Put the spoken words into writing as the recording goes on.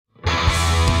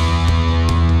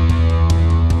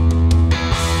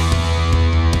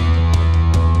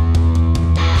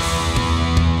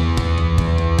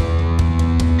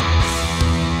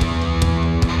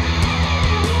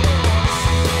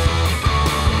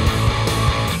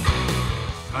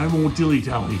more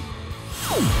dilly-dally.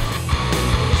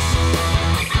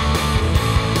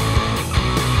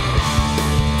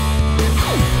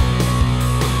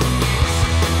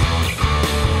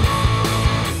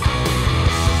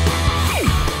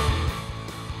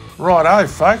 Righto,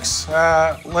 folks,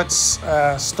 let's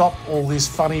stop all this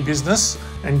funny business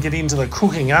and get into the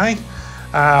cooking, eh?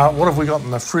 What have we got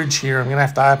in the fridge here? I'm going to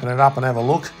have to open it up and have a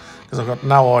look because I've got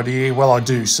no idea. Well, I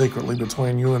do secretly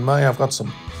between you and me. I've got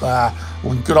some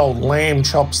good old lamb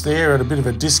chops there at a bit of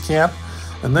a discount.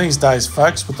 And these days,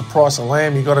 folks, with the price of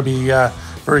lamb, you've got to be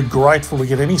very grateful to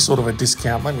get any sort of a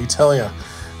discount, let me tell you.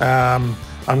 I'm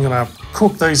going to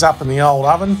cook these up in the old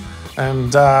oven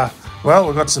and... well,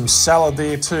 we've got some salad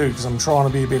there too because I'm trying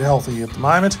to be a bit healthy at the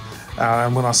moment.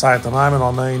 And when I say at the moment, I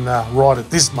mean right at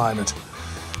this moment.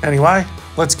 Anyway,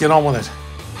 let's get on with it.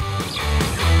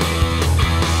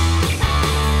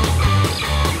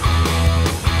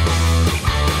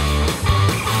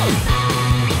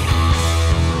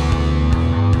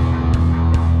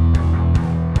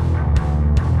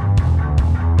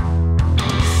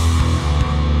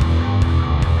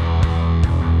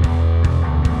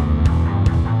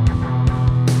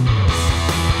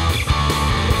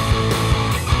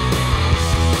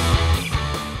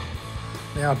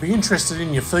 I'd be interested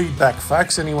in your feedback,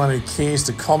 folks. Anyone who cares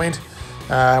to comment.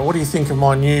 What do you think of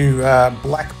my new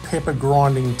black pepper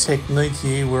grinding technique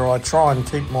here where I try and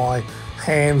keep my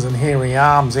hands and hairy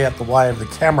arms out the way of the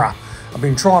camera? I've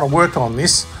been trying to work on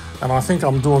this and I think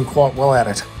I'm doing quite well at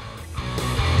it.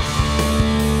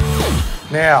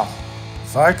 Now,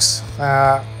 folks,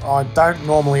 I don't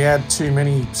normally add too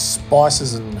many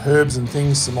spices and herbs and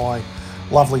things to my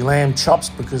lovely lamb chops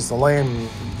because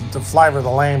the flavour of the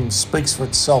lamb speaks for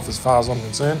itself as far as I'm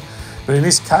concerned. But in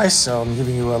this case, I'm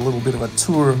giving you a little bit of a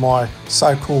tour of my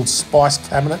so-called spice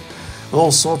cabinet with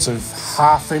all sorts of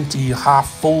half-empty,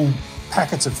 half-full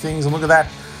packets of things. And look at that,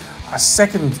 a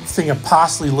second thing of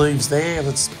parsley leaves there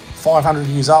that's 500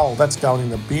 years old. That's going in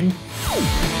the bin.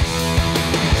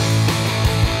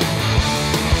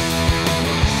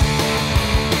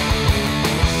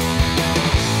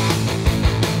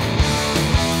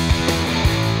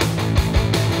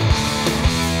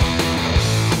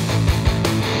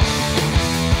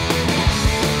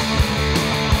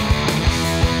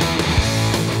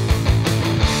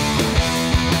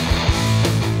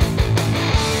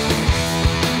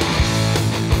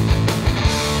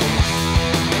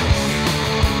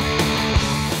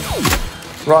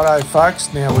 Righto,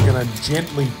 folks, now we're going to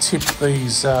gently tip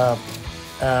these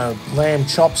lamb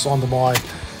chops onto my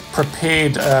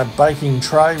prepared baking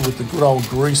tray with the good old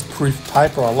grease-proof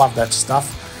paper. I love that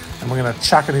stuff. And we're going to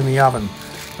chuck it in the oven.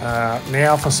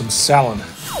 Now for some salad.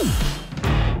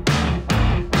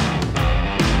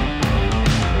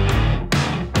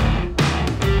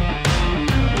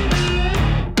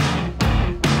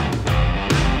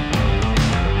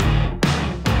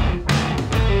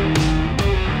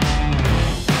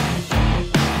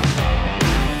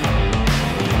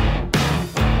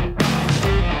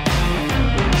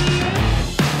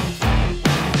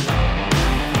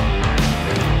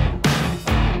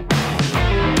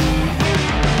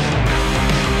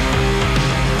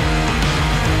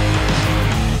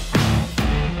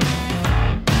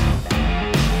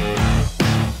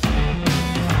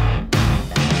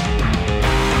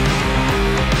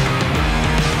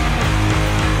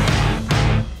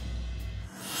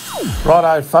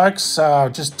 Righto, folks,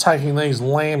 just taking these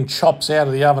lamb chops out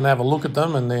of the oven to have a look at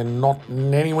them, and they're not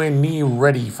anywhere near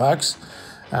ready, folks.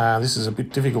 This is a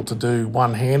bit difficult to do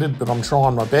one-handed, but I'm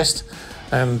trying my best,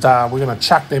 and we're going to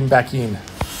chuck them back in.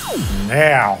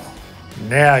 Now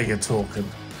you're talking.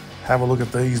 Have a look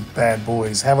at these bad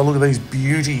boys. Have a look at these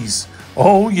beauties.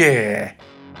 Oh, yeah.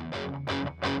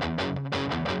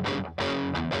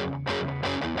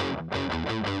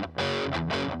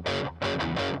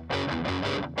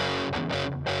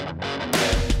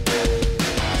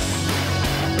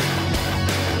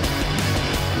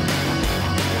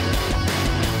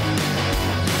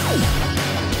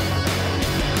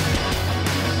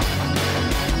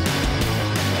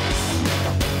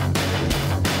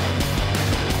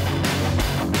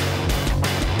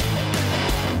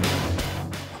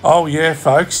 Oh yeah,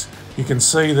 folks, you can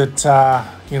see that,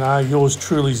 you know, yours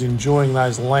truly is enjoying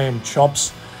those lamb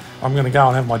chops. I'm going to go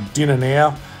and have my dinner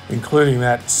now, including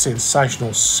that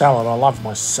sensational salad. I love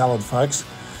my salad, folks.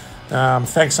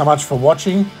 Thanks so much for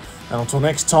watching, and until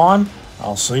next time,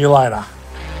 I'll see you later.